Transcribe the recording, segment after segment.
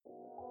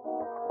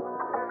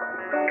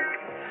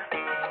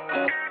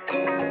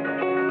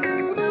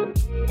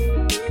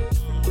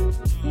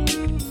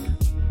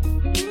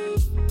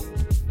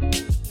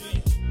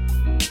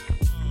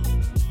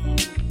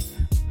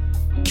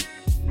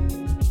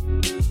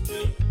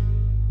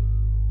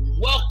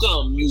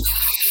You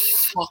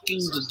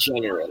fucking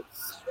degenerate.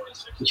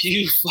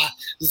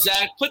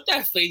 Zach, put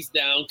that face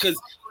down, because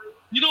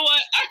you know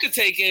what? I could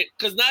take it,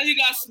 because now you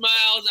got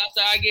smiles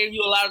after I gave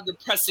you a lot of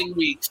depressing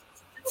weeks.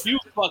 You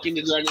fucking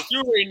degenerate.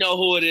 You already know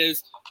who it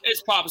is.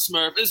 It's Papa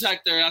Smurf. It's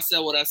Hector. I said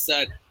what I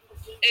said.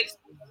 It's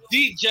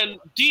DG,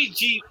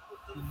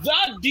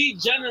 the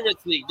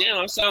Degenerates. Damn,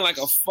 I sound like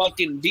a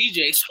fucking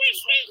DJ.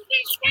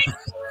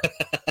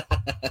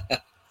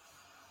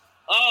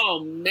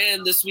 Oh,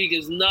 man, this week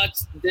is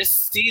nuts. This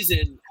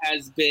season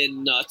has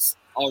been nuts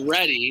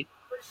already.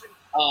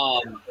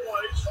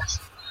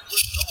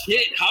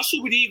 Shit, how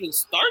should we even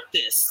start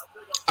this?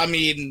 I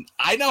mean,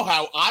 I know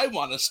how I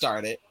want to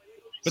start it,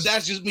 but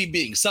that's just me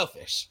being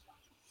selfish.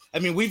 I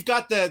mean, we've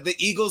got the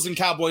Eagles and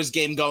Cowboys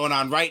game going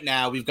on right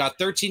now. We've got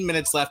 13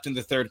 minutes left in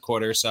the third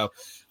quarter, so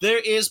there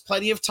is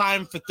plenty of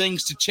time for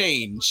things to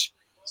change.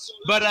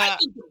 But I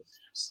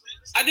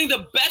think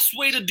the best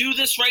way to do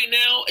this right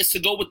now is to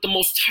go with the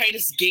most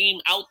tightest game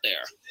out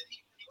there.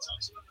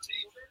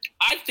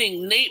 I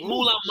think Nate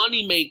Moolah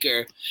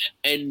Moneymaker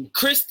and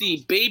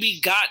Christy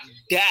Baby got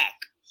Dak.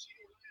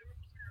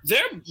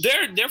 They're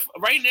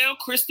right now.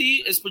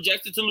 Christy is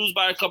projected to lose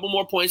by a couple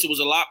more points. It was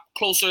a lot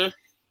closer.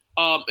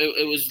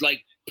 It was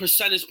like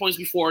percentage points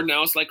before.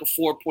 Now it's like a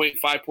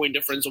 4.5 point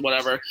difference or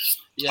whatever.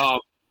 Yeah.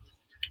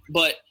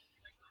 But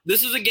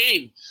this is a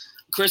game.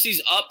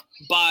 Christy's up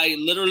by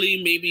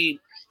literally maybe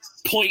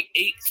 0.8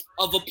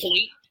 of a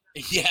point.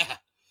 Yeah,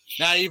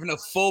 not even a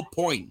full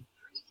point.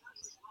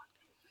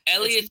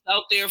 Elliott's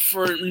out there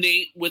for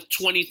Nate with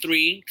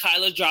 23.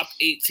 Kyler dropped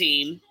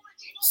 18.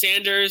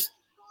 Sanders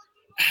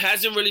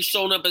hasn't really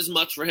shown up as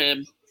much for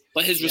him,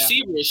 but his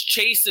receivers,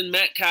 Chase and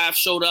Metcalf,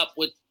 showed up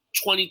with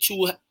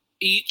 22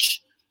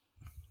 each.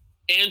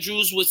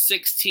 Andrews with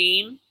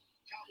 16.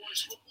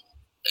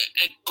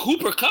 And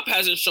Cooper Kupp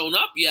hasn't shown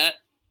up yet.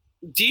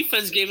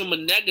 Defense gave him a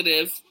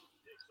negative,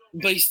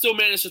 but he still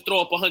managed to throw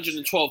up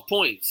 112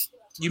 points.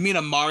 You mean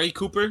Amari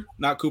Cooper,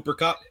 not Cooper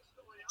Kupp?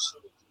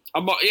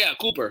 Yeah,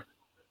 Cooper.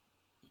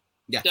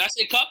 Yeah. Did I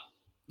say Kupp?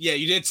 Yeah,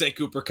 you did say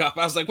Cooper Kupp.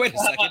 I was like, wait a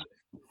second.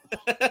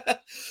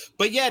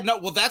 But yeah, no,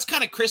 well, that's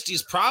kind of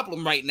Christy's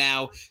problem right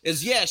now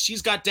is, yeah,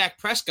 she's got Dak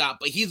Prescott,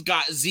 but he's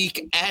got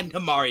Zeke and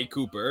Amari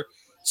Cooper.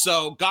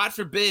 So God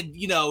forbid,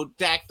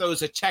 Dak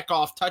throws a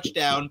check-off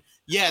touchdown.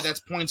 Yeah, that's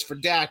points for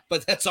Dak,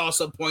 but that's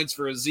also points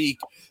for Zeke.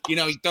 He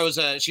throws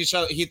a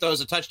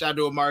touchdown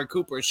to Amari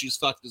Cooper. She's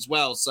fucked as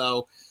well.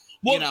 So,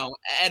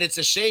 and it's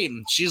a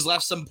shame. She's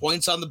left some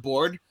points on the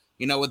board,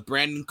 with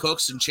Brandon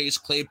Cooks and Chase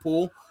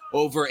Claypool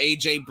over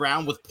A.J.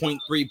 Brown with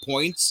 0.3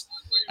 points.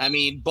 I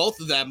mean, both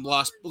of them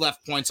left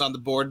points on the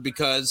board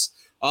because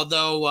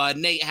although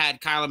Nate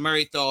had Kyler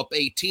Murray throw up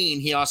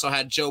 18, he also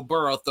had Joe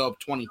Burrow throw up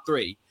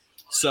 23.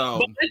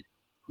 So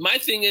my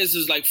thing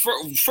is like,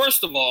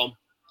 first of all,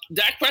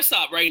 Dak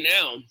Prescott right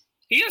now,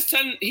 he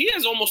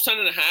has almost 10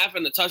 and a half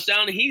and a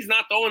touchdown, and he's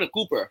not throwing a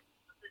Cooper.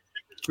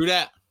 True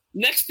that.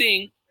 Next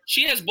thing,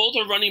 she has both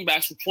her running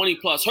backs for 20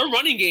 plus. Her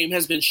running game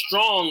has been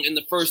strong in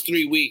the first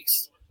 3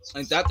 weeks.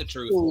 Ain't that the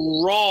truth?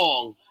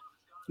 Wrong.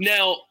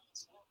 Now,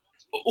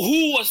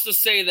 who was to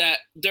say that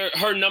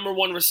her number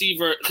one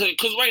receiver?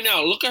 Because right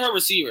now, look at her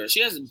receivers.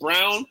 She has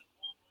Brown,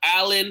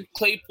 Allen,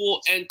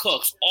 Claypool, and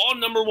Cooks, all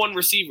number one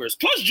receivers,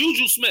 plus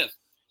Juju Smith.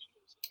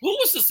 Who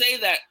was to say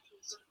that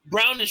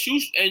Brown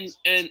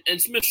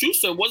and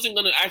Smith-Schuster wasn't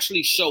going to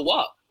actually show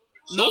up?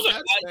 Those are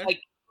guys,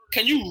 like,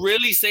 can you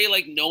really say,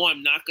 like, no,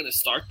 I'm not going to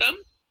start them?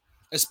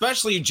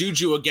 Especially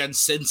Juju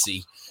against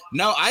Cincy.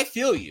 No, I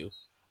feel you.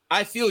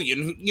 That's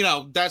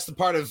the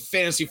part of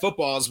fantasy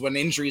football is when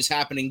injuries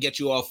happen and get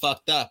you all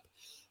fucked up,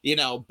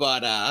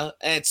 but I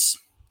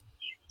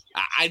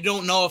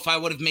don't know if I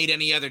would have made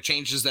any other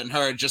changes than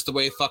her, just the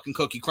way fucking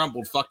Cookie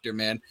Crumbled fucked her,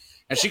 man.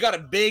 And she got a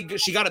big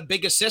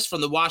assist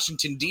from the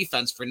Washington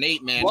defense for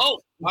Nate, man. Whoa,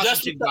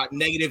 Washington got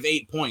negative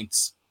 8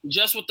 points.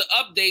 Just with the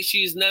update,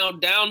 she's now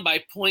down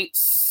by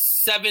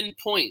 0.7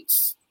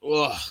 points.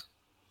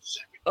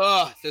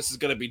 Ugh, this is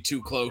going to be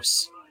too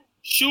close.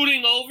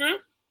 Shooting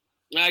over.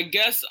 I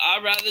guess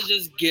I'd rather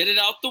just get it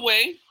out the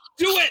way.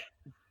 Do it!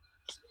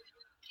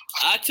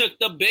 I took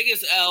the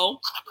biggest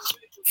L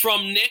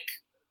from Nick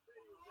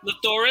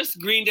Lathoris,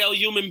 Greendale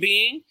human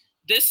being.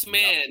 This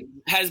man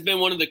has been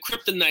one of the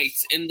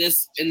kryptonites in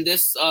this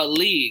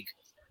league.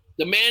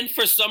 The man,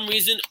 for some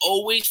reason,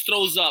 always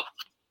throws up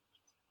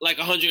like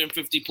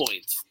 150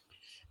 points.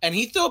 And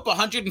he threw up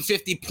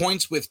 150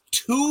 points with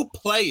 2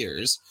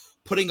 players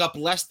putting up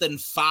less than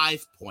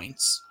 5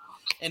 points.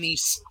 And he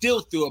still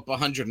threw up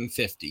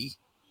 150.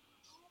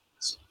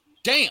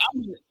 Damn.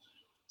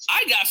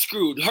 I got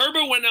screwed.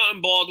 Herbert went out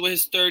and balled with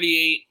his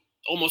 38,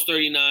 almost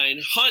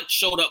 39. Hunt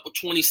showed up with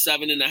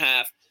 27 and a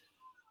half.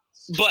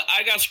 But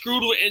I got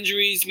screwed with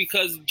injuries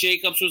because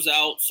Jacobs was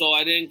out, so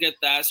I didn't get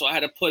that. So I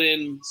had to put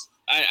in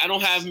 – I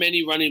don't have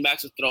many running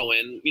backs to throw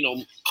in.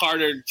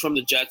 Carter from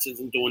the Jets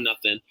isn't doing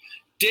nothing.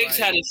 Diggs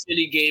had a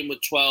shitty game with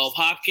 12.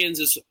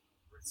 Hopkins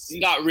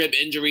got rib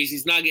injuries.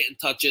 He's not getting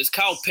touches.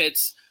 Kyle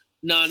Pitts,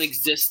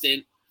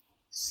 non-existent.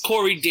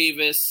 Corey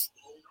Davis.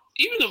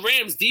 Even the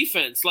Rams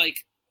defense,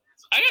 like,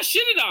 I got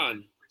shitted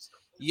on.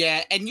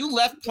 Yeah, and you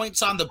left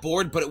points on the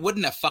board, but it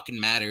wouldn't have fucking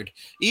mattered.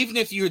 Even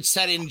if you had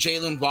set in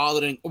Jalen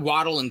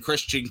Waddle and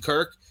Christian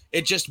Kirk,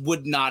 it just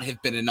would not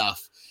have been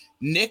enough.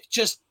 Nick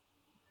just,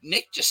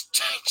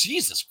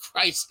 Jesus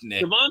Christ,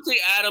 Nick. Devontae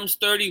Adams,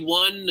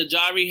 31.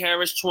 Najee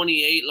Harris,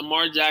 28.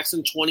 Lamar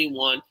Jackson,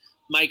 21.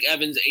 Mike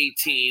Evans,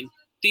 18.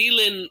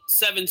 Thielen,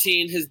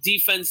 17. His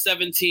defense,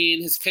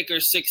 17. His kicker,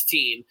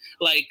 16.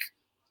 Like,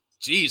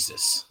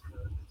 Jesus.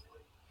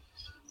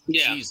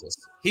 Yeah. Jesus.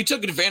 He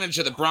took advantage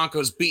of the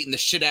Broncos beating the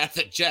shit out of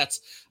the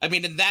Jets. I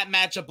mean, in that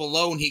matchup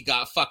alone, he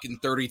got fucking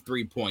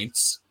 33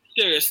 points.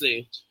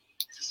 Seriously.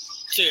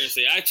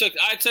 I took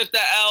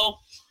that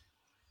L.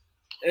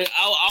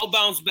 I'll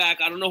bounce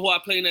back. I don't know who I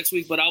play next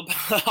week, but I'll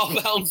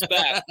bounce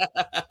back.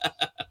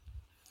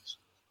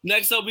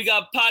 Next up, we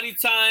got Potty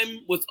Time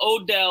with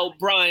Odell,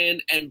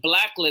 Brian, and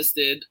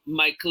Blacklisted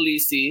Mike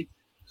Khaleesi.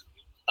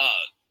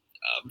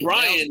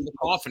 Brian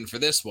coffin for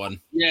this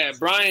one. Yeah,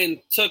 Brian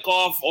took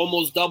off,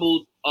 almost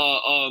doubled,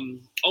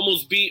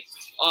 almost beat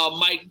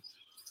Mike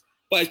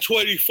by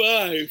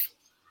 25.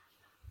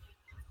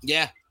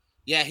 Yeah,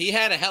 he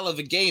had a hell of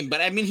a game,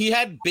 but I mean, he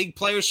had big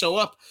players show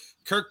up.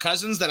 Kirk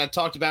Cousins, that I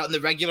talked about in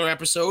the regular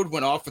episode,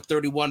 went off for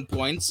 31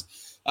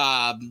 points.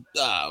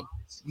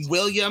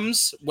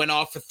 Williams went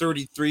off for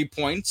 33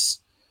 points.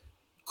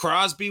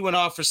 Crosby went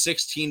off for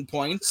 16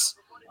 points.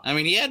 I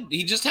mean,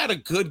 he just had a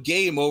good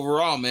game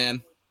overall,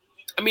 man.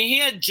 I mean, he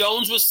had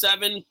Jones with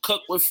 7,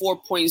 Cook with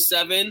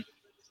 4.7.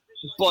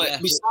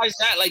 But besides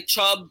that, like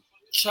Chubb,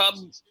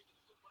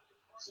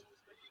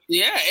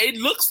 yeah, it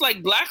looks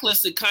like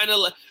Blacklisted kind of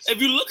like,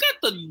 if you look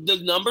at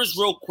the numbers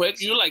real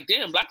quick, you're like,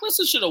 damn,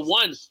 Blacklisted should have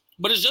won.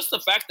 But it's just the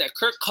fact that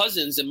Kirk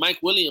Cousins and Mike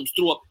Williams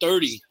threw up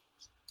 30.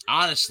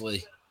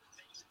 Honestly,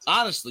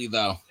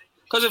 though.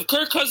 Because if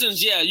Kirk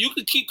Cousins, you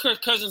could keep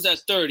Kirk Cousins at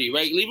 30,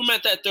 right? Leave him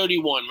at that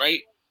 31,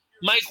 right?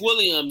 Mike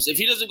Williams, if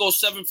he doesn't go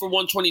 7 for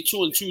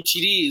 122 and 2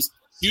 TDs,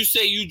 you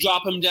say you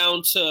drop him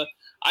down to,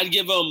 I'd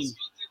give him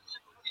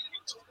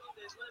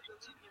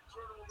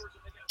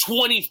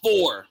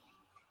 24.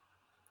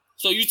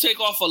 So you take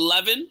off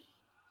 11.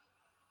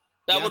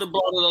 That would have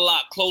brought it a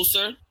lot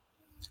closer.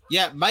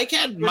 Yeah, Mike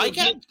had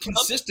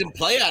consistent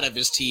play out of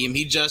his team.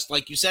 He just,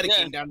 like you said, it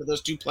came down to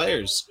those two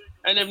players.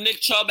 And if Nick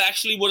Chubb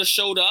actually would have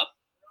showed up,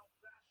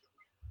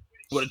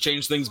 would have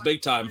changed things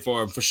big time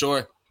for him, for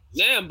sure.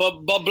 Yeah,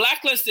 but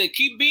Blacklisted,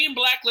 keep being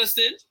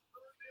Blacklisted.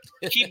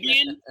 Keep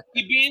being.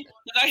 Because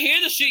I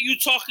hear the shit you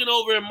talking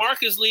over in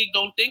Marcus League.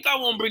 Don't think I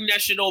won't bring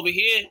that shit over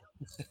here.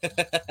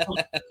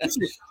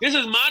 This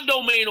is my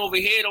domain over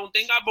here. Don't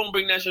think I won't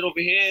bring that shit over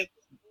here.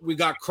 We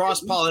got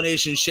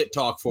cross-pollination shit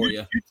talk for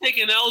you. You're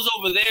taking L's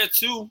over there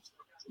too.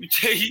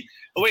 I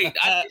think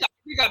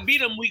I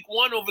beat him week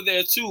 1 over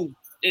there too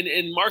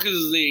in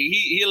Marcus's league.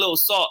 He a little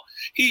soft.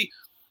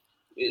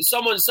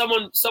 Someone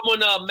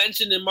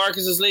mentioned in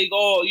Marcus's league,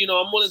 oh,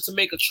 I'm willing to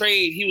make a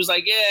trade. He was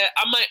like, yeah,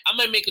 I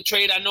might make a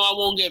trade. I know I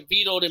won't get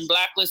vetoed and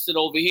blacklisted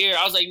over here.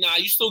 I was like, nah,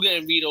 you still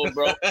getting vetoed,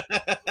 bro.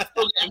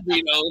 Still getting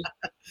vetoed.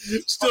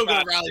 Still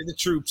gonna rally the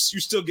troops. You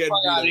still getting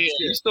vetoed.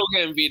 You're still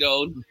getting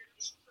vetoed.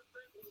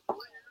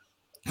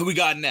 Who we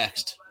got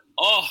next?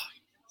 Oh,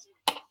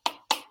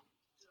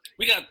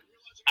 we got.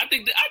 I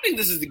think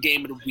this is the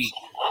game of the week.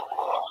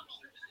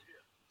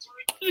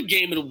 This is the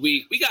game of the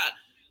week. We got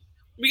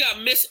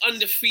Miss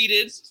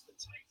Undefeated.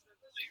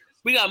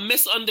 We got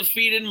Miss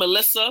Undefeated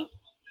Melissa.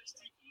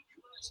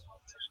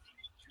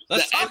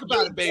 Let's talk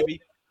about it,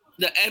 baby.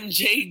 The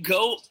MJ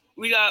GOAT.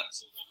 We got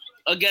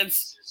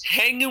against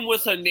Hanging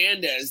with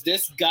Hernandez.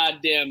 This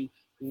goddamn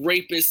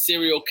rapist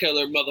serial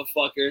killer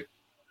motherfucker.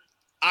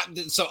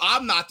 So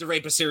I'm not the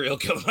rapist serial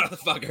killer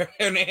motherfucker.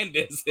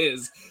 Hernandez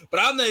is,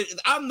 but I'm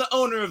the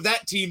owner of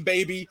that team,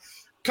 baby.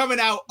 Coming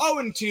out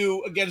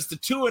 0-2 against the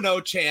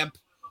 2-0 champ,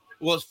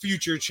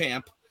 future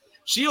champ.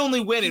 She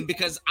only winning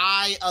because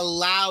I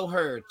allow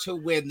her to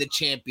win the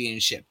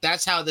championship.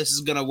 That's how this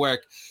is gonna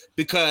work.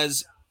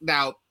 Because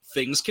now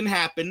things can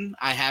happen.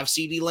 I have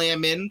CeeDee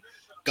Lamb in.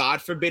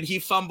 God forbid he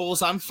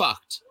fumbles. I'm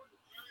fucked.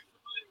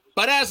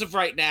 But as of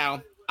right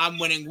now, I'm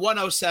winning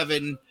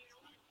 107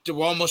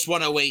 to almost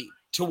 108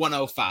 to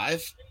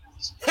 105.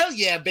 Hell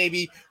yeah,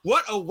 baby.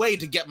 What a way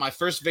to get my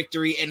first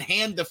victory and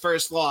hand the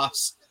first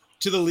loss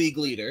to the league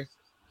leader.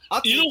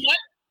 You know what?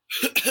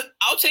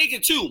 I'll take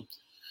it too.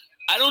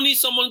 I don't need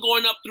someone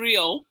going up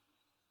 3-0.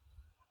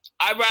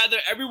 I'd rather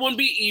everyone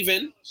be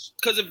even,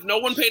 because if no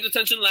one paid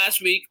attention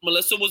last week,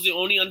 Melissa was the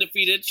only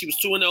undefeated. She was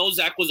 2-0.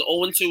 Zach was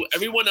 0-2.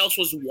 Everyone else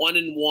was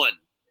 1-1.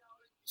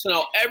 So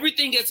now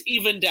everything gets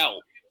evened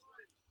out.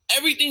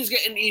 Everything's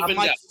getting evened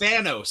out. I'm like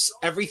Thanos.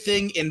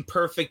 Everything in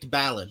perfect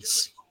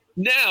balance.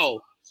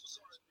 Now,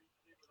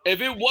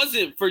 if it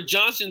wasn't for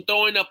Johnson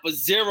throwing up a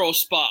 0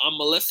 spot on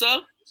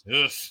Melissa,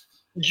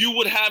 you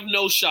would have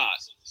no shot.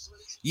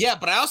 Yeah,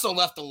 but I also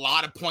left a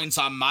lot of points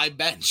on my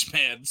bench,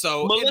 man.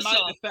 So in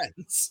my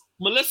defense,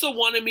 Melissa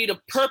wanted me to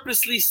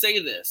purposely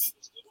say this.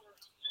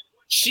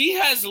 She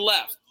has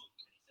left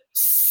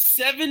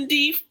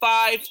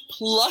 75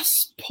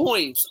 plus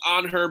points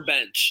on her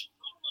bench.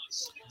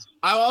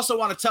 I also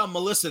want to tell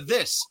Melissa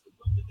this.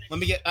 Let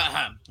me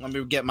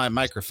get my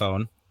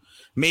microphone.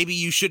 Maybe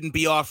you shouldn't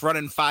be off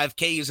running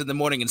 5Ks in the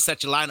morning and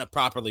set your lineup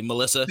properly,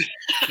 Melissa.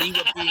 See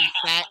what being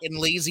fat and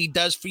lazy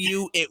does for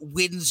you? It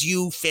wins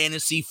you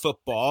fantasy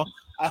football.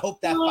 I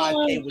hope that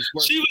 5K was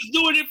worth it. She was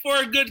doing it for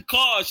a good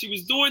cause. She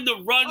was doing the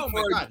run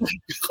for a good cause.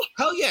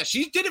 Hell yeah,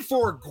 she did it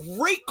for a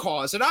great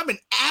cause, and I'm an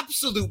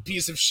absolute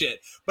piece of shit.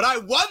 But I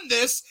won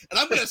this, and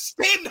I'm gonna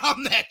stand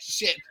on that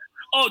shit.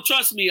 Oh,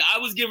 trust me, I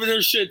was giving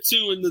her shit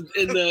too in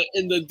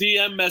the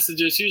DM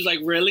messages. She was like,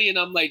 "Really?" And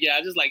I'm like, "Yeah,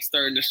 I just like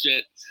stirring the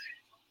shit."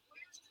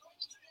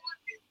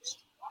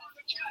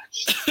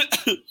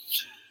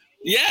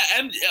 Yeah,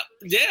 and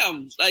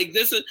damn, like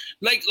this is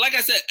like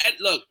I said.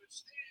 Look,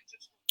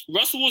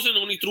 Russell Wilson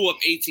only threw up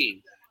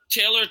 18.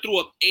 Taylor threw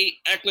up 8.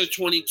 Eckler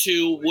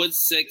 22. Woods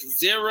 6.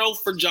 0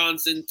 for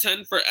Johnson.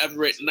 10 for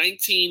Everett.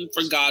 19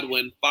 for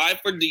Godwin.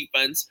 5 for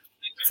defense.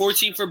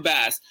 14 for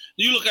Bass.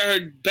 You look at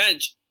her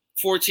bench.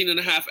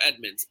 14.5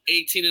 Edmonds.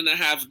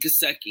 18.5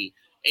 Gesicki.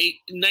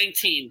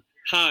 19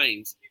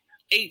 Hines.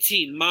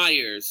 18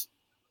 Myers.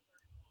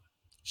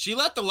 She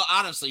left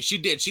honestly, she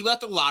did. She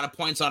left a lot of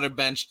points on her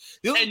bench.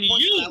 The only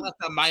point I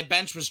left on my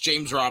bench was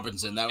James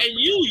Robinson. That was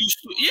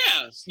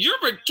you're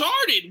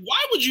retarded.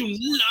 Why would you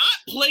not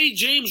play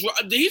James?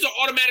 He's an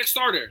automatic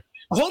starter.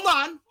 Hold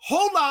on.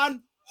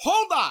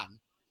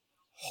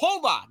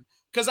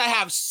 Because I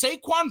have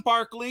Saquon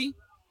Barkley,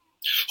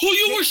 who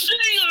you were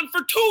shitting on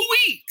for 2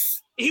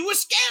 weeks. He was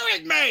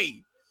scaring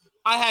me.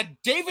 I had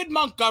David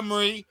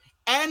Montgomery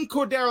and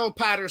Cordero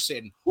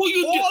Patterson,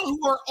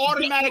 who are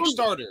automatic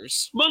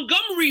starters.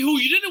 Montgomery, who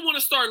you didn't want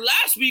to start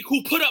last week,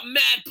 who put up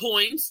mad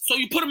points, so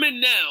you put him in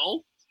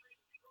now.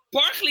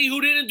 Barkley, who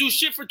didn't do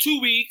shit for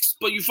 2 weeks,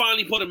 but you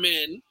finally put him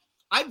in.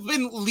 I've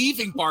been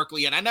leaving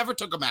Barkley, and I never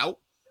took him out.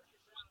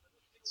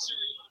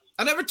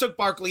 I never took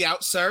Barkley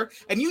out, sir.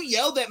 And you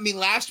yelled at me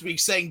last week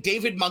saying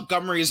David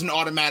Montgomery is an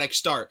automatic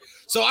start.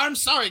 So I'm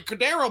sorry,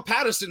 Cordero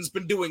Patterson's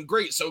been doing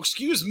great, so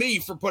excuse me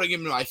for putting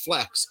him in my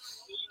flex.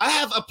 I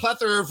have a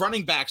plethora of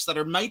running backs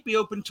that might be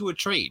open to a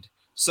trade.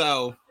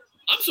 So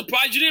I'm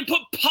surprised you didn't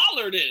put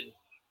Pollard in.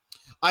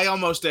 I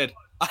almost did.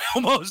 I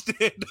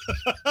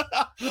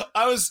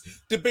was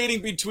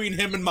debating between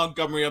him and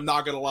Montgomery, I'm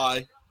not going to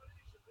lie.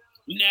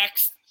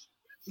 Next.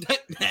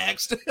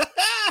 Next.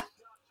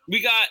 We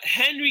got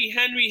Henry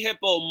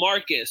Hippo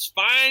Marcus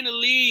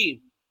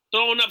finally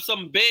throwing up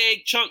some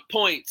big chunk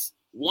points.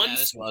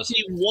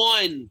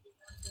 161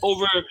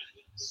 over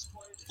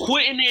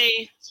Quentin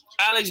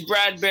Alex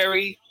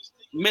Bradbury,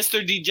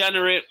 Mr.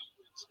 Degenerate,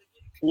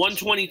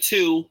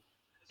 122.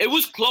 It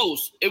was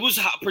close. It was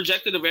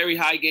projected a very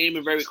high game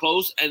and very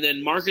close, and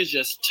then Marcus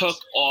just took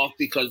off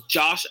because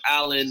Josh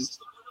Allen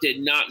did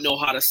not know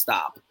how to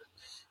stop.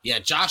 Yeah,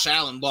 Josh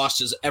Allen lost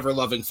his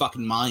ever-loving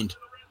fucking mind.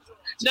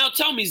 Now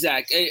tell me,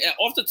 Zach,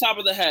 off the top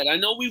of the head, I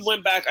know we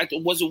went back,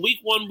 was it week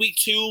 1, week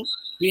 2?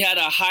 We had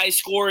a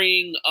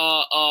high-scoring,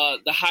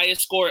 the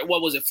highest score,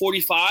 what was it,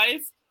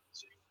 45?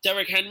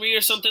 Derrick Henry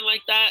or something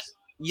like that?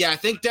 Yeah, I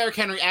think Derrick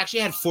Henry actually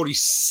had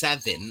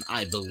 47,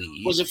 I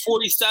believe. Was it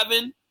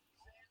 47?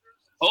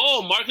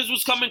 Oh, Marcus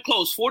was coming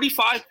close.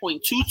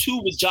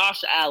 45.22 with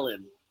Josh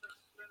Allen.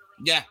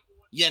 Yeah.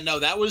 Yeah, no,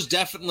 that was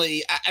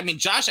definitely – I mean,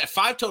 Josh had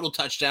 5 total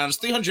touchdowns,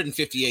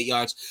 358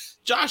 yards.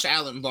 Josh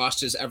Allen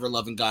lost his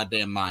ever-loving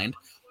goddamn mind.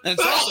 And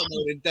it's also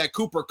noted that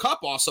Cooper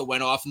Kupp also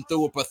went off and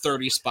threw up a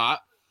 30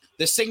 spot.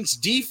 The Saints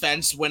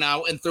defense went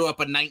out and threw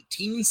up a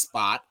 19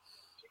 spot.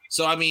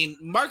 So, I mean,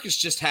 Marcus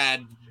just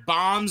had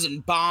bombs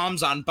and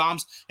bombs on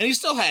bombs. And he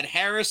still had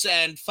Harris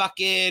and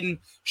fucking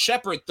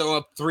Shepard throw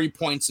up 3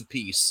 points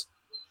apiece.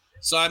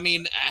 So, I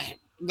mean,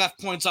 left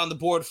points on the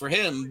board for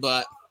him,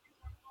 but...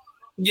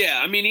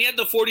 Yeah, I mean, he had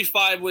the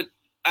 45 with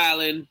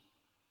Allen.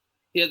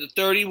 He had the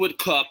 30 with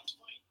Kupp.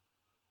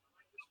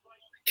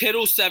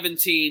 Kittle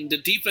 17. The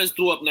defense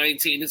threw up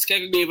 19. His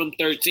kicker gave him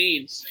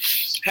 13.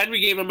 Henry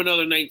gave him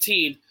another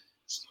 19.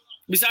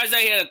 Besides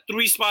that, he had a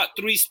 3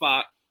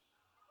 spot.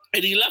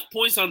 And he left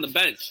points on the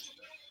bench.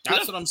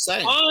 That's what I'm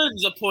saying.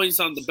 Tons of points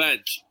on the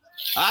bench.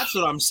 That's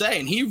what I'm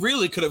saying. He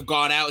really could have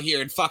gone out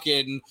here and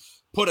fucking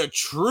put a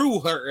true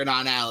hurting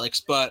on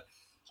Alex, but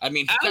I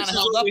mean, he kind of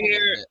held up a little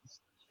bit.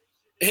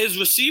 His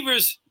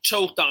receivers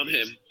choked on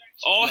him.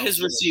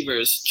 His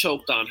receivers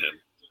choked on him.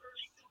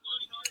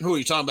 Who are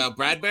you talking about?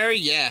 Bradbury?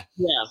 Yeah.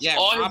 Yeah.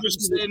 All his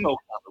receivers choked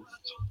on him.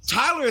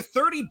 Tyler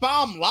 30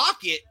 bomb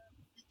Lockett.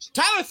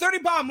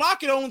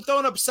 Only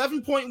throwing up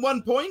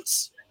 7.1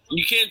 points.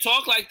 You can't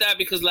talk like that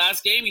because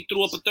last game he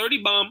threw up a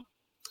 30 bomb.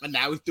 And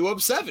now he threw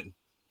up 7.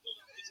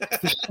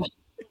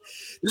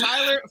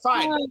 Tyler,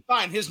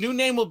 fine. His new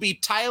name will be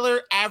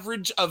Tyler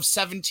average of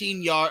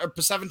 17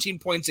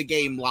 points a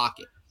game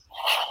Lockett.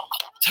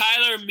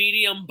 Tyler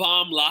medium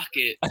bomb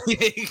Lockett.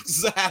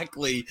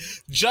 Exactly.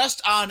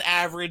 Just on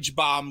average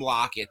bomb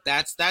Lockett.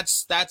 That's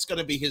going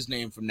to be his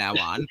name from now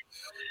on.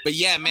 But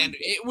yeah, man,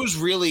 it was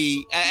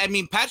really, I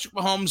mean, Patrick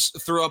Mahomes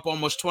threw up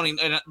almost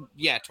 29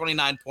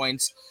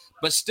 points,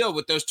 but still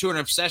with those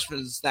 200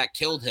 possessions that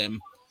killed him.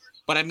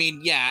 But I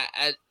mean, yeah,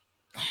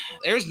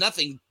 there's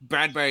nothing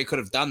Bradbury could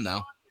have done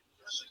though.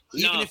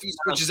 Even if he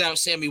switches out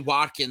Sammy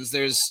Watkins,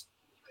 there's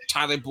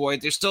Tyler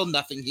Boyd. There's still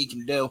nothing he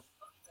can do.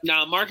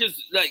 Now, Marcus,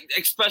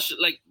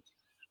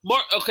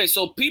 okay,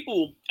 so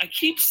people, I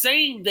keep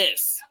saying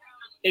this.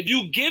 If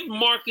you give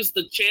Marcus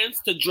the chance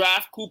to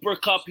draft Cooper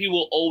Kupp, he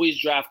will always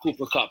draft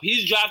Cooper Kupp.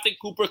 He's drafted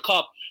Cooper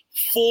Kupp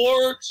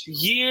 4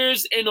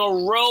 years in a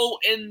row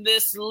in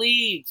this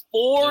league.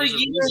 4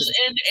 years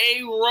in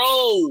a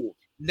row.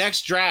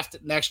 Next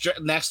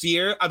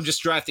year, I'm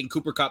just drafting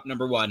Cooper Kupp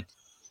number 1.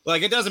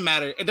 Like, it doesn't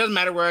matter. It doesn't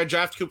matter where I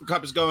draft. Cooper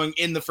Kupp is going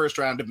in the first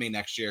round of me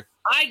next year.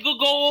 I could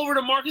go over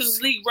to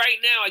Marcus's league right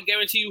now. I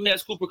guarantee you he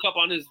has Cooper Kupp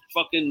on his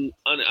fucking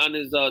on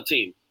his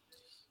team.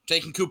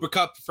 Taking Cooper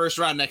Kupp first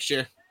round next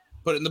year.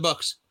 Put it in the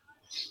books.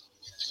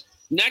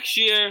 Next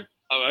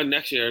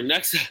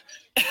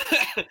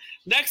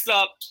next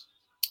up,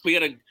 we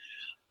got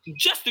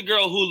just a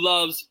girl who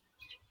loves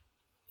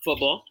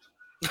football.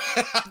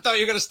 I thought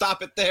you were gonna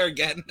stop it there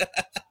again.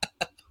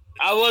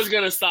 I was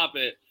gonna stop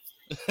it.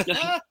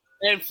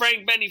 And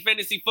Frank Benny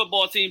fantasy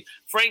football team.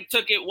 Frank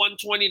took it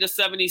 120 to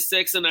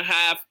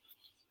 76.5.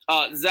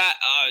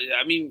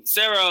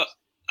 Sarah,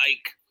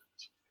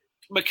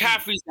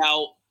 McCaffrey's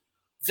out.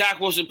 Zach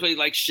Wilson played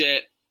like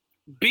shit.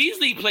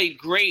 Beasley played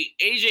great.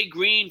 AJ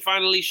Green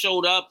finally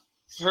showed up.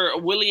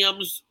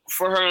 Williams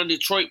for her in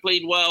Detroit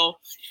played well.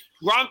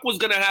 Gronk was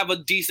gonna have a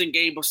decent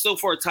game, but still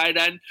for a tight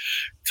end.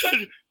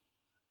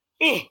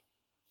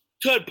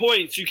 10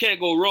 points. You can't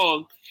go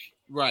wrong.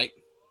 Right.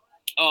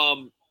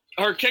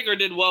 Her kicker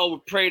did well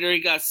with Prater. He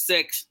got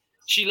 6.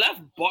 She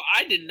left.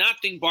 I did not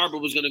think Barber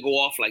was going to go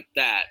off like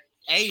that.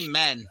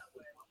 Amen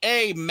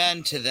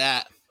to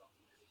that.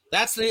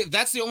 That's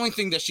the only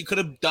thing that she could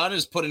have done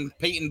is put in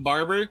Peyton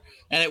Barber,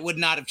 and it would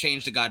not have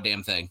changed a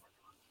goddamn thing.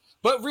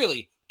 But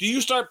really, do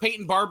you start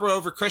Peyton Barber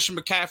over Christian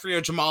McCaffrey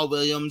or Jamal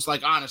Williams?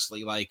 Like,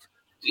 honestly,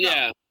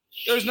 yeah. No,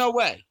 there's no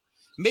way.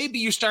 Maybe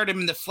you start him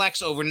in the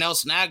flex over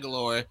Nelson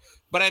Aguilar,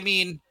 but I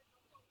mean,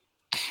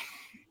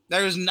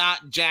 there's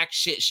not jack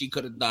shit she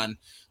could have done.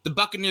 The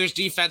Buccaneers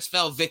defense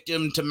fell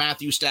victim to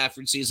Matthew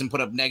Stafford's season,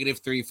 put up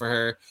 -3 for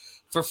her.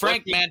 For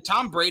Frank, man,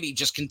 Tom Brady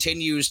just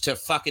continues to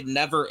fucking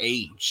never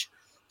age.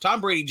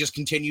 Tom Brady just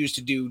continues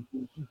to do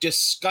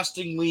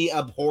disgustingly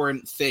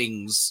abhorrent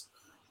things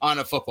on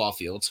a football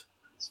field.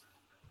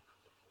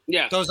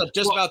 Yeah. Throws up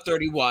just about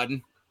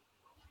 31.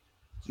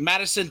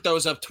 Madison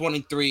throws up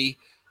 23.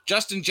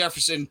 Justin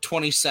Jefferson,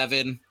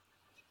 27.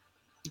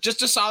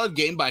 Just a solid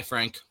game by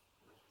Frank.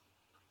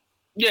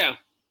 Yeah.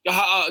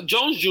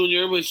 Jones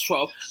Jr. was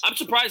 12. I'm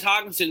surprised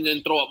Hawkinson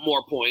didn't throw up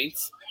more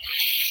points.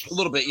 A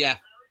little bit, yeah.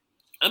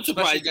 I'm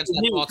surprised because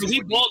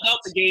he balled out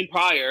the game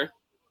prior.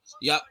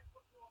 Yep.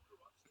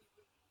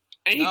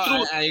 And he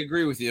threw. I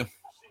agree with you.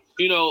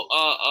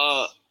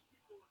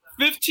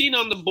 15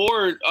 on the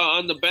board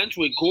on the bench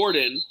with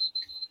Gordon.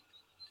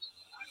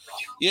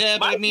 Yeah,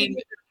 but I mean,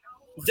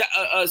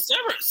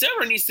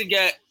 Sarah needs to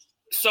get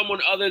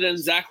someone other than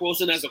Zach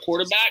Wilson as a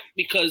quarterback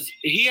because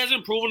he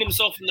hasn't proven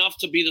himself enough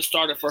to be the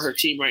starter for her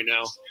team right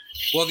now.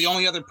 Well, the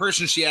only other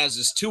person she has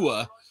is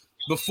Tua.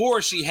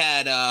 Before she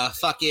had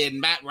fucking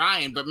Matt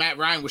Ryan, but Matt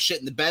Ryan was shit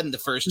in the bed in the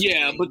first 2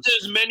 games. But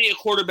there's many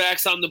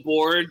quarterbacks on the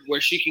board where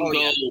she can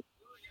go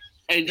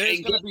and there's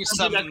going to be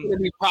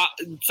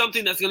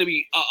something that's going to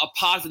be a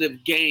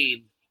positive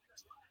gain.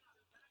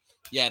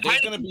 Yeah,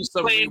 there's going to be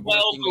some playing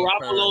well.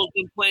 Garoppolo's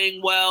been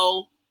playing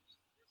well.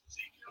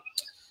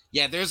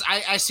 Yeah,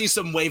 I see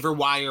some waiver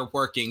wire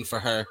working for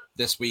her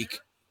this week.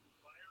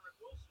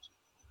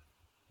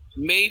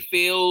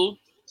 Mayfield.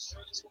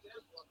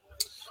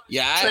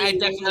 Yeah, I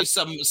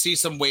definitely see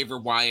some waiver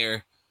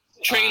wire.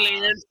 Trey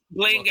Lance,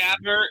 Blaine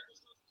Gabbert.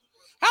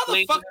 How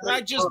the fuck did I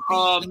just beat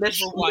the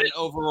number 1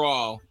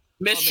 overall?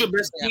 Mitch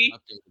Trubisky.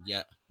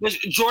 Yeah.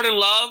 Jordan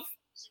Love.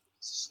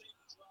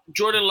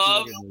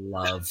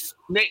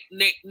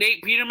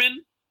 Nate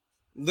Peterman.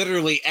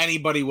 Literally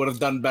anybody would have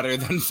done better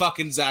than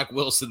fucking Zach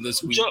Wilson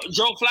this week.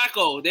 Joe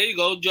Flacco. There you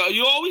go.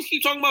 You always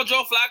keep talking about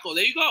Joe Flacco.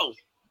 There you go.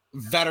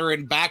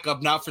 Veteran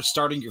backup, not for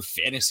starting your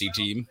fantasy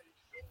team.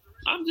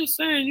 I'm just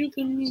saying you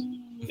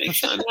can make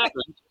something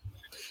happen.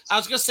 I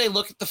was going to say,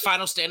 look at the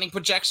final standing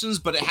projections,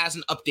 but it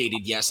hasn't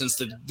updated yet since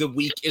the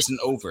week isn't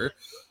over.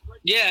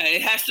 Yeah,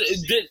 it has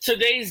to.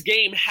 Today's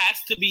game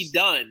has to be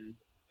done.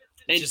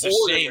 Which is a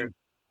shame.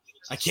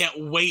 I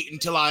can't wait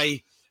until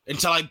I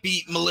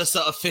beat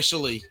Melissa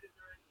officially.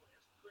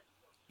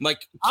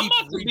 Keep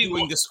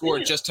redoing the score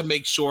just to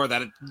make sure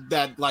that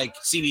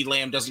CeeDee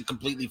Lamb doesn't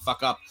completely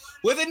fuck up.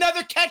 With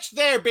another catch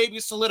there, baby,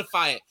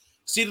 solidify it.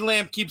 CeeDee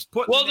Lamb keeps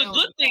putting. Well, the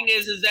good thing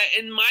is that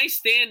in my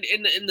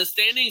in the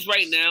standings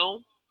right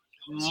now,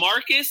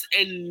 Marcus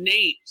and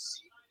Nate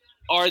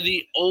are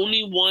the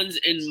only ones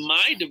in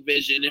my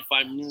division. If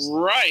I'm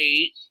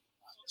right,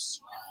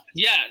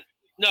 yeah,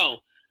 no,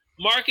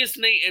 Marcus,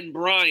 Nate, and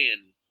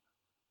Brian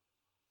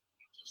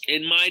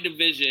in my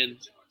division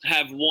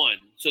have won,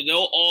 so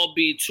they'll all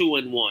be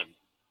 2-1.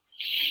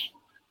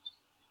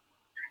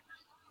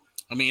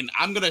 I mean,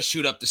 I'm gonna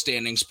shoot up the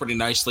standings pretty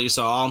nicely,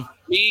 so I'll.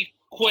 Me,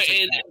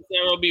 Quentin, and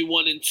Sarah will be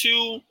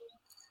 1-2.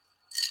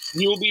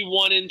 You'll be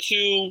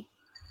 1-2.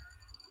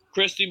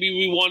 Christy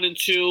be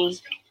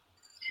 1-2.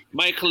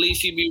 Mike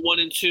Khaleesi be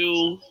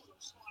 1-2.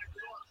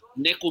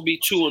 Nick will be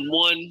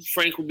 2-1.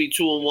 Frank will be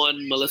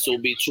 2-1. Melissa will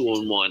be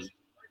 2-1.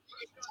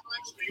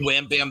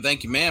 Wham bam,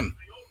 thank you, ma'am.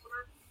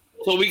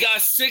 So we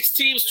got 6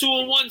 teams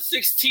 2-1,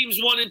 6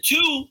 teams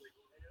 1-2.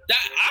 That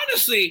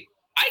honestly,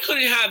 I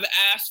couldn't have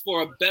asked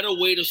for a better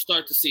way to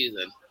start the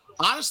season.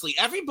 Honestly,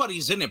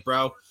 everybody's in it,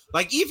 bro.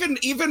 Like even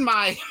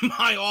my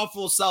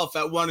awful self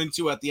at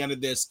 1-2 at the end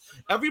of this,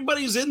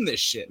 everybody's in this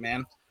shit,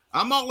 man.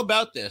 I'm all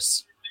about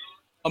this.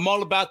 I'm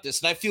all about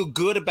this, and I feel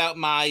good about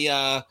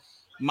my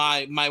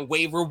my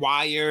waiver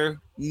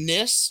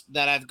wire-ness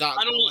that I've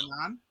got going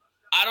on.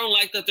 I don't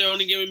like that they're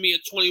only giving me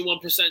a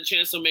 21%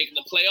 chance of making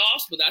the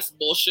playoffs, but that's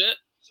bullshit.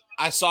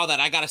 I saw that.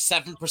 I got a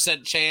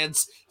 7%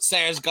 chance.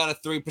 Sarah's got a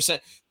 3%.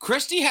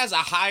 Christy has a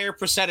higher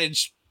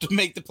percentage to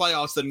make the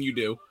playoffs than you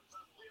do.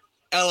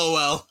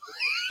 LOL.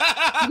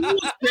 You know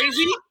what's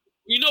crazy?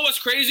 You know what's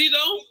crazy,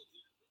 though?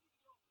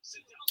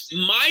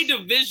 My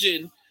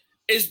division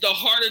is the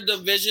harder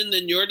division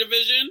than your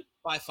division.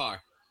 By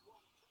far.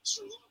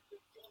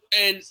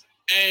 And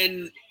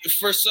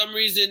for some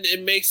reason,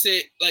 it makes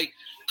it like...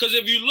 Because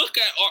if you look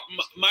at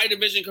my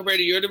division compared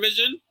to your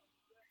division,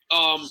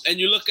 and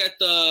you look at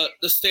the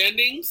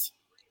standings,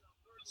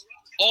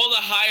 all the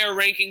higher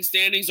ranking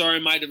standings are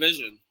in my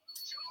division.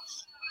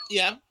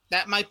 Yeah,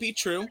 that might be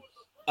true.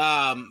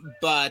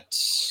 But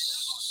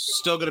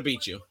still gonna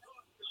beat you.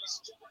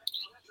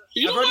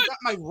 I've already got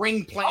my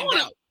ring planned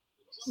out.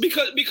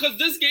 Because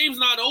this game's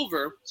not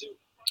over,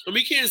 and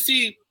we can't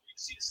see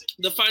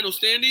the final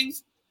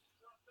standings.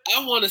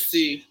 I want to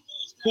see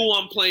who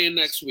I'm playing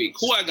next week.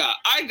 Who I got?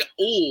 I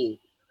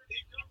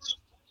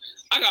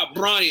got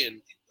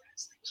Brian.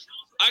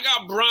 I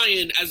got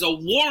Brian as a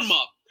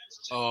warm-up.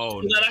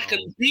 Oh, so that I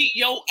can beat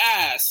your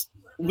ass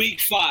week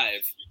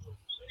 5.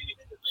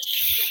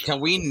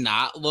 Can we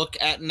not look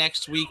at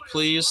next week,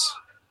 please?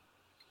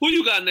 Who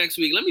you got next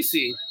week? Let me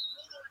see.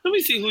 Let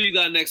me see who you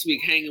got next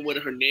week hanging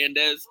with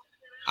Hernandez.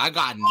 I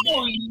got Nick.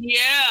 Oh,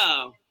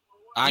 yeah.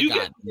 I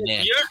got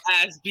Nick. Your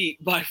ass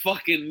beat by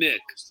fucking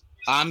Nick.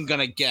 I'm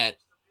in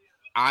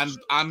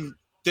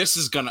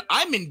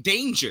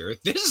danger.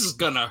 This is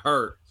gonna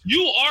hurt.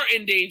 You are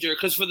in danger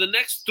because for the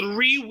next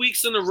 3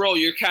 weeks in a row,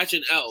 you're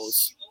catching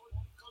L's.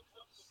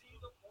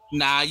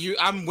 Nah,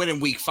 I'm winning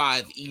week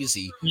 5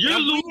 easy. You're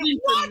losing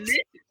to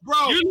Nick, bro.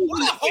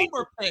 What a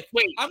homer pick!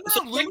 Wait, I'm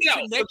not losing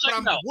to Nick, but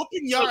I'm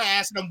whooping your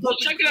ass and I'm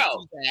whooping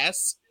Christy's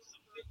ass.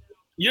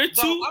 You're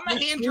bro, I'm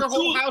gonna hand your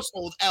whole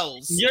household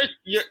L's.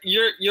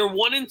 You're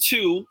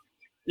 1-2.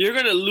 You're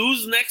gonna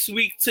lose next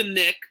week to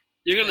Nick.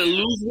 You're gonna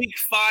lose week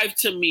 5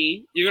 to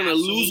me. You're gonna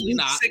lose week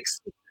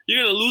 6.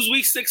 You're gonna lose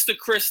week 6 to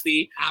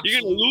Christy.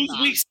 You're gonna lose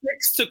week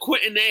 6 to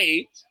Quentin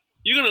A.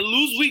 You're gonna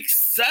lose week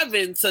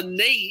 7 to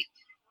Nate.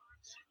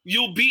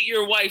 You'll beat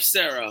your wife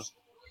Sarah.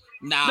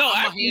 Nah, no,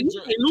 you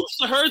lose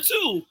to her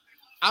too.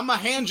 I'm gonna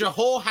hand your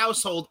whole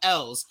household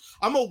L's.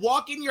 I'm gonna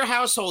walk in your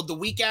household the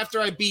week after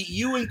I beat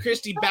you and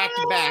Christy back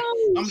to back.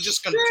 I'm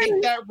just gonna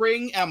take that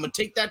ring and I'm gonna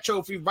take that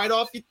trophy right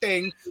off your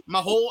thing.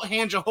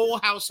 Hand your whole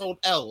household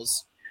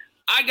L's.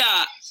 I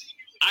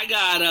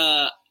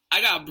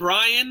got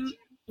Brian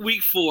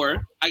week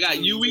 4. I got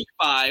you week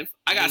 5.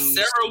 I got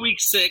Sarah week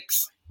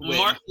 6.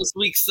 Marcus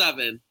week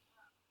 7.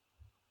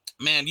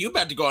 Man, you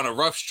about to go on a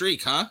rough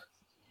streak, huh?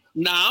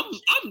 Nah,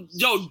 I'm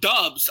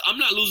Dubs. I'm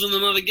not losing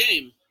another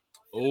game.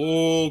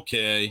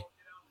 Okay.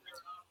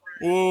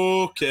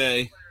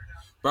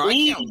 Bro, I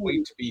can't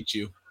wait to beat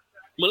you.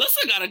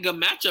 Melissa got a good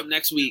matchup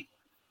next week.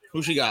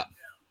 Who she got?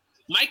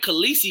 Mike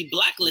Khaleesi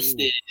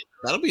blacklisted. Ooh,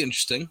 that'll be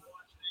interesting.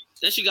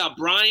 Then she got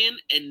Brian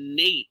and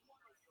Nate.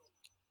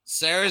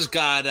 Sarah's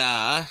got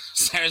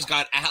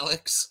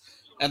Alex,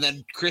 and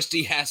then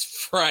Christy has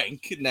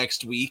Frank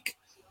next week.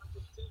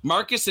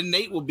 Marcus and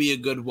Nate will be a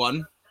good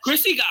one.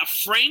 Christy got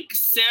Frank,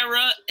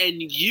 Sarah,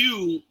 and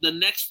you the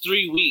next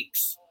 3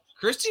 weeks.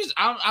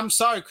 I'm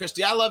sorry,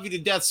 Christy. I love you to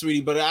death,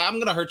 sweetie, but I'm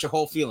gonna hurt your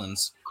whole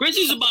feelings.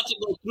 Christy's about to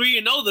go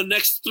 3-0 the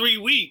next 3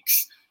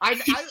 weeks. I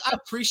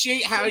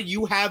appreciate how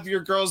you have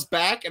your girls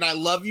back, and I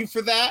love you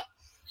for that.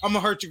 I'm gonna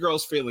hurt your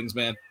girls' feelings,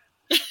 man.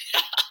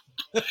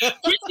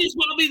 Christy's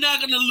probably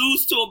not gonna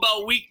lose till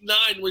about week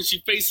 9 when she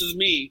faces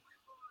me.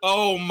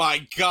 Oh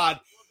my God.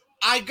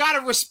 I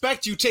gotta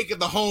respect you taking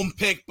the home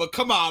pick, but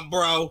come on,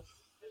 bro.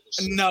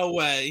 No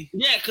way.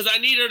 Yeah, because I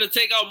need her to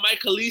take out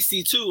Mike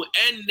Khaleesi too,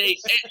 and Nate,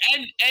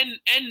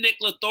 and Nick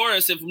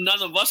Lathoris if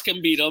none of us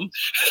can beat him.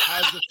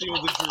 How does it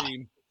feel the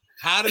dream?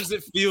 How does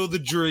it feel the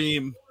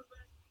dream?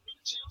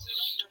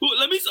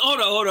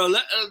 Hold on.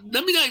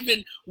 Let me not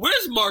even.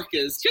 Where's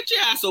Marcus? Get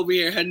your ass over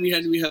here, Henry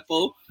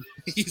Hippo.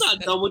 He's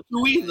not done with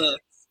you either.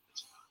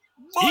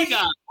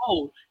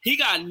 He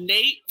got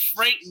Nate,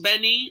 Frank,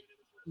 Benny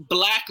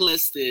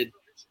blacklisted.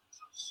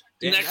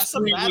 Damn, next that's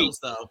some 3 battles weeks.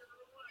 though.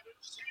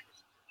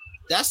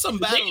 That's some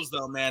battles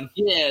though, man.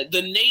 Yeah,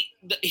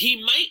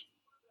 he might.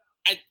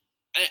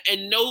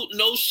 And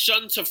no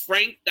shun to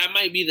Frank. That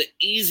might be the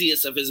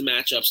easiest of his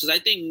matchups because I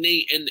think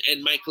Nate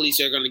and Mike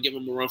Khaleesi are going to give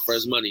him a run for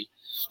his money.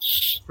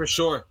 For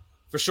sure.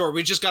 For sure.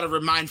 We just got to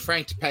remind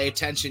Frank to pay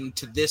attention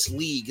to this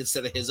league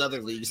instead of his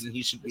other leagues, and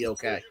he should be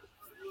okay.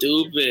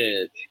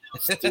 Stupid.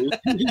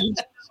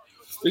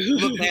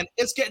 Look, man,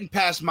 it's getting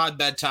past my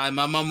bedtime.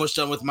 I'm almost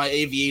done with my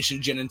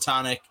aviation gin and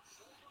tonic.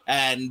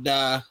 And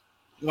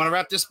you want to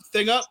wrap this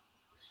thing up?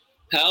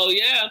 Hell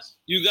yeah.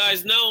 You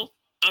guys know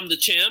I'm the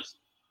champ.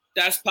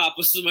 That's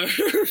Papa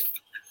Smurf.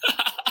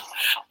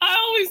 I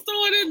always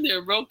throw it in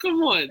there, bro.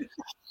 Come on.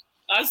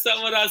 I said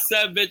what I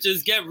said,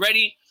 bitches. Get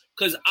ready,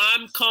 because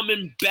I'm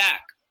coming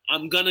back.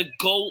 I'm going to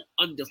go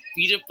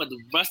undefeated for the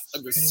rest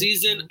of the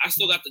season. I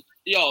still got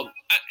you know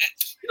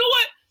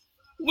what?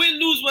 Win,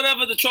 lose,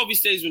 whatever, the trophy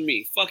stays with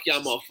me. Fuck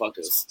y'all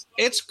motherfuckers.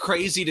 It's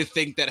crazy to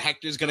think that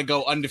Hector's going to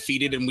go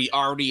undefeated, and we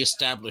already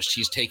established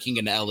he's taking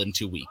an L in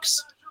 2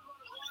 weeks.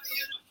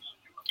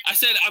 I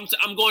said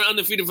I'm going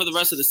undefeated for the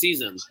rest of the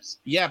season.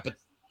 Yeah, but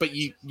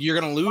you're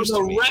going to lose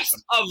for the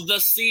rest of the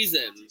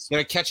season. You're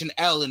going to catch an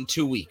L in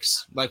 2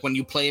 weeks. Like when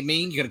you play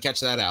me, you're going to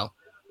catch that L.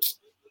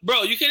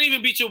 Bro, you can't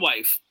even beat your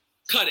wife.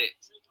 Cut it.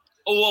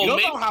 Oh, well, you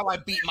don't know how I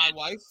beat my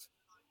wife.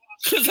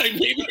 Because I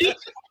maybe...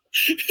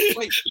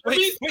 wait,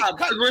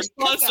 we're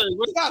sponsored.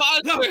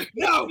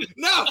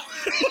 No.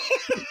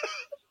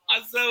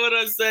 I said what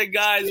I said,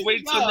 guys.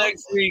 Wait till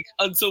next week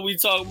until we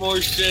talk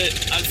more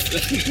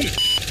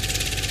shit.